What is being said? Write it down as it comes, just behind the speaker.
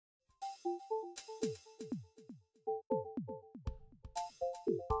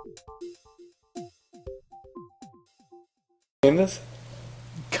seen this?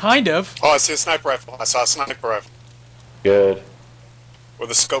 Kind of. Oh, I see a sniper rifle. I saw a sniper rifle. Good. With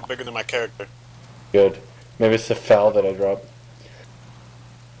a scope bigger than my character. Good. Maybe it's the foul that I dropped.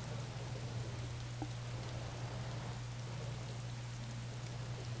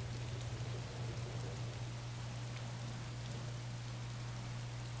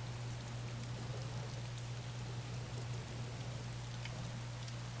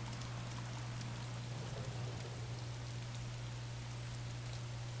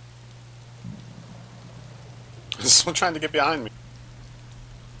 There's someone trying to get behind me.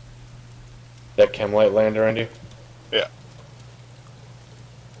 That chem light land around you? Yeah.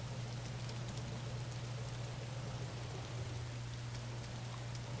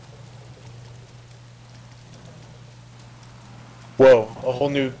 Whoa, a whole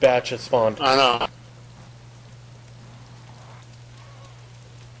new batch has spawned. I know.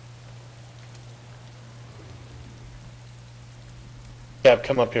 Cab,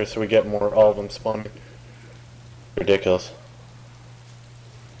 come up here so we get more, all of them spawning. Ridiculous.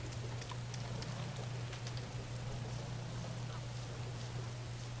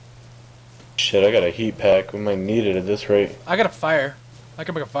 Shit, I got a heat pack. We might need it at this rate. I got a fire. I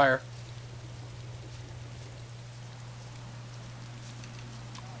can make a fire.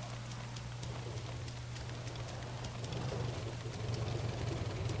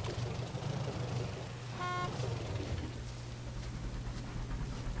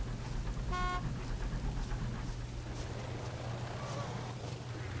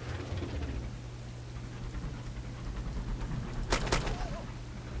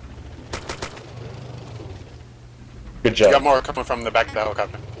 Good You got job. more coming from the back of the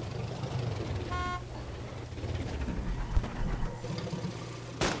helicopter.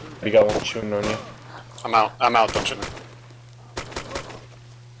 We got one shooting on you. I'm out. I'm out. Don't shoot me.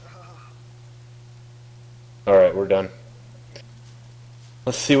 Alright, we're done.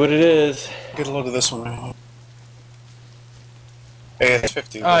 Let's see what it is. Get a load of this one right here. Hey, it's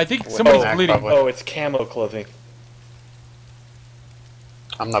 50. I think somebody's Oh, bleeding. probably. Oh, it's camo clothing.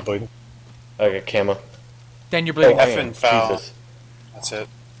 I'm not bleeding. I got camo. Dan, you're bleeding. Oh, I F am. and foul. Jesus. That's it.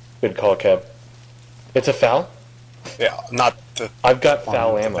 Good call, Cab. It's a foul? Yeah, not the... I've got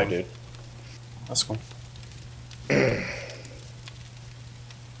foul the ammo, thing. dude. That's cool.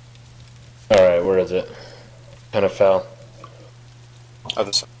 Alright, where is it? Kind of foul.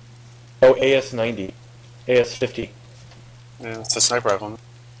 Other side. Oh, AS-90. AS-50. Yeah, it's a sniper rifle.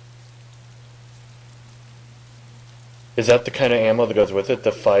 Is that the kind of ammo that goes with it?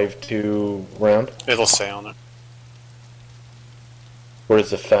 The 5.2 round? It'll say on it. Where's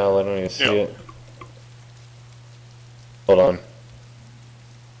the foul? I don't even see Yeah. it. Hold on.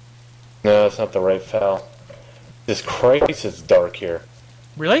 No, that's not the right foul. This Christ is dark here.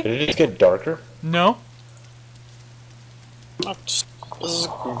 Really? Did it just get darker? No. This is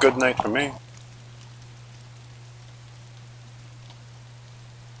a good night for me.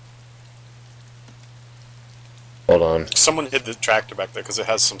 Hold on. Someone hid the tractor back there because it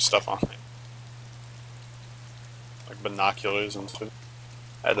has some stuff on it. Like binoculars and shit.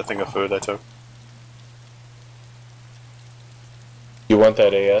 I had the thing of food I took. You want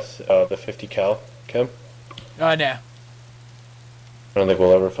that AS, the 50 cal, Kim? Nah. I don't think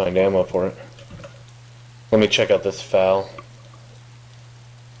we'll ever find ammo for it. Let me check out this foul.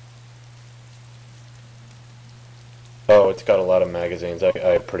 Oh, it's got a lot of magazines.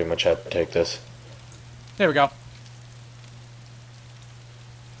 I pretty much have to take this. There we go.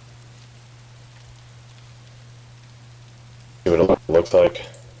 See what it looks like.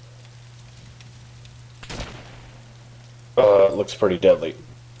 It looks pretty deadly.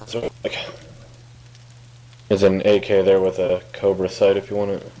 So, like, there's an AK there with a Cobra sight if you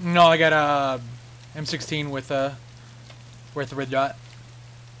want it. No, I got a M16 with the red dot.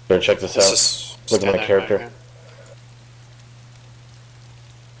 Better check this out. is Look at my standing character. right here.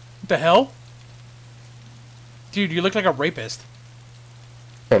 What the hell? Dude, you look like a rapist.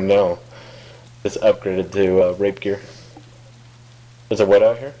 Oh no. It's upgraded to rape gear. Is there what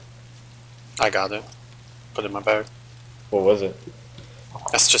out here? I got it. Put it in my bag. What was it?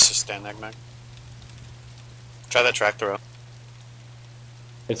 That's just a stand mag. Try that tractor out.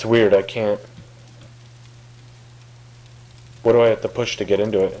 It's weird, I can't. What do I have to push to get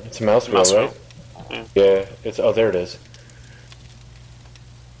into it? It's a mouse wheel, Mouse right? wheel. Yeah, it's, oh, there it is.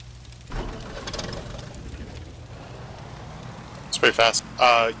 It's pretty fast.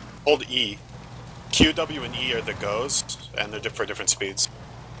 Hold E. Q, W, and E are the goes, and they're for different speeds.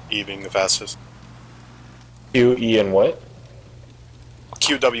 E being the fastest. Q, E, and what?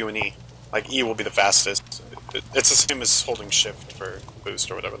 Q, W, and E. Like, E will be the fastest. It's the same as holding shift for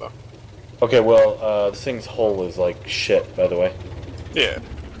boost or whatever, though. Okay, well, this thing's hull is like shit, by the way. Yeah.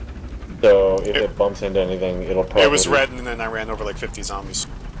 So if it bumps into anything, it'll probably... It was red, and then I ran over like 50 zombies.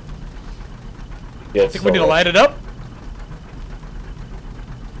 Yeah, I think we need to light it up.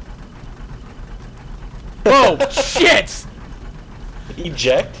 Whoa, shit!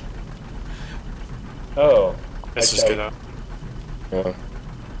 Eject? Oh. Let's just get out. Yeah.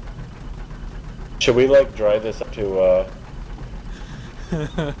 Should we, like, drive this up to,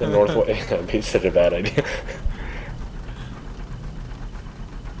 the northwest? That'd be such a bad idea.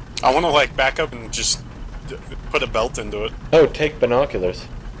 I want to, like, back up and just put a belt into it. Oh, take binoculars.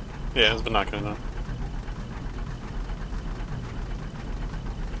 Yeah, it's binocular now.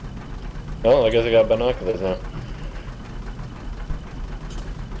 Oh, I guess I got binoculars now.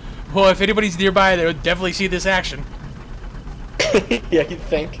 Well, if anybody's nearby, they would definitely see this action. Yeah, you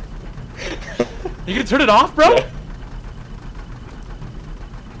think? You gonna turn it off, bro? Yeah.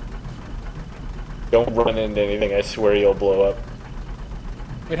 Don't run into anything, I swear you'll blow up.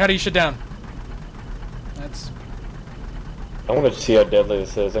 Wait, how do you shut down? That's... I want to see how deadly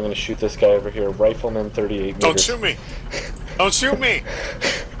this is. I'm going to shoot this guy over here. Rifleman 38 meters. Don't shoot me! Don't shoot me!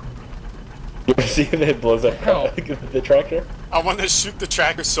 You want to see if it blows up the tractor? I want to shoot the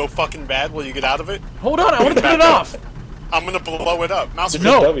tractor so fucking bad. Will you get out of it? Hold on, I want to turn it off! I'm gonna blow it up. Mouse It's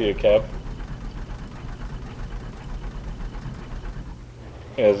No. a W, Cab.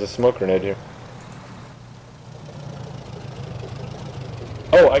 Yeah, there's a smoke grenade here.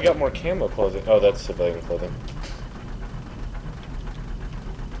 Oh, I got more camo clothing. Oh, that's civilian clothing.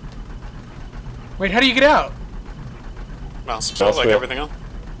 Wait, how do you get out? Mouse, Mouse like wheel. everything else.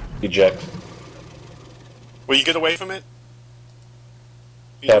 Eject. Will you get away from it?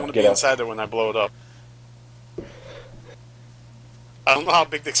 You Yeah, don't want to get be out. inside it when I blow it up. I don't know how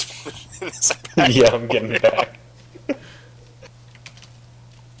big the explosion is. Yeah, I'm getting back.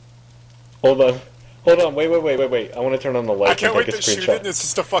 Hold on. Hold on, wait. I want to turn on the light I and can't take wait a to shoot it. screenshot. It's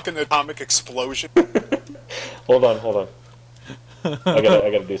just a fucking atomic explosion. Hold on. I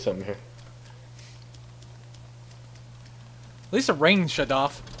gotta do something here. At least the rain shut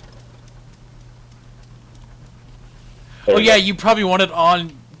off. There Oh we yeah, go. you probably want it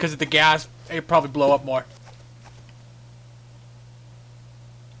on because of the gas. It'd probably blow up more.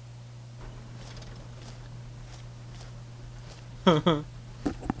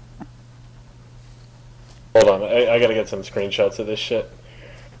 Hold on, I gotta get some screenshots of this shit.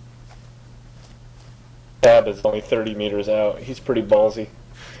 Tab is only 30 meters out. He's pretty ballsy.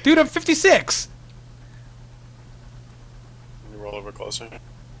 Dude, I'm 56! Let me roll over closer.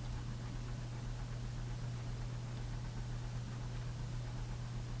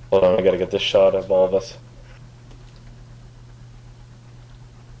 Hold on, I gotta get this shot of all of us.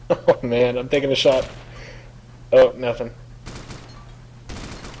 Oh man, I'm taking a shot. Oh, nothing.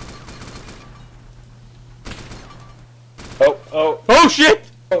 Oh, Oh shit!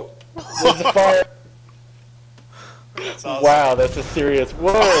 there's a fire. That's awesome. Wow, that's a serious.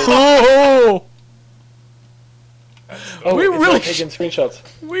 Whoa! Oh! Oh, We it's really not taking screenshots.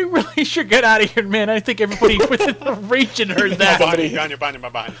 We really should get out of here, man. I think everybody within the region heard that. Behind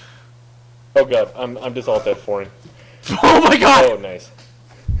you. Oh god, I'm just alt F4ing. Oh my god! Oh, nice.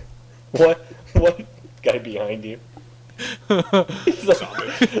 What guy behind you?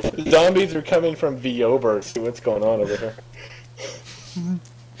 Zombies are coming from Viober. See what's going on over here.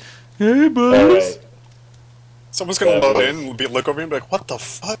 Hey, boys. Alright. Someone's gonna Yeah, load boys. in and look over me and be like, what the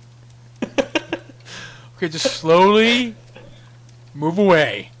fuck? Okay, just slowly move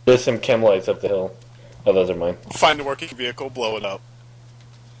away. There's some chem lights up the hill. Oh, those are mine. Find a working vehicle, blow it up.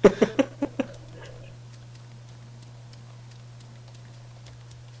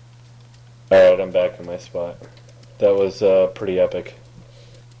 Alright, I'm back in my spot. That was pretty epic.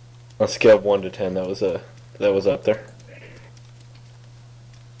 On a scale of 1 to 10, that was up there.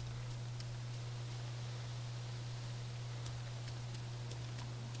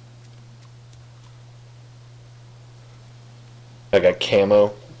 I got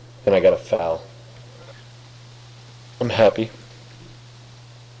camo, and I got a foul. I'm happy.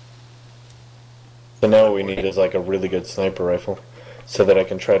 So now what we need is like a really good sniper rifle, so that I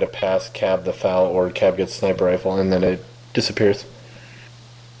can try to pass Cab the foul, or Cab gets sniper rifle, and then it disappears.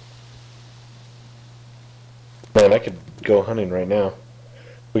 Man, I could go hunting right now.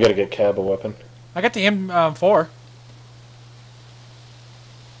 We gotta get Cab a weapon. I got the M4.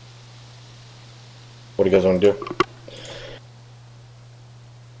 What do you guys want to do?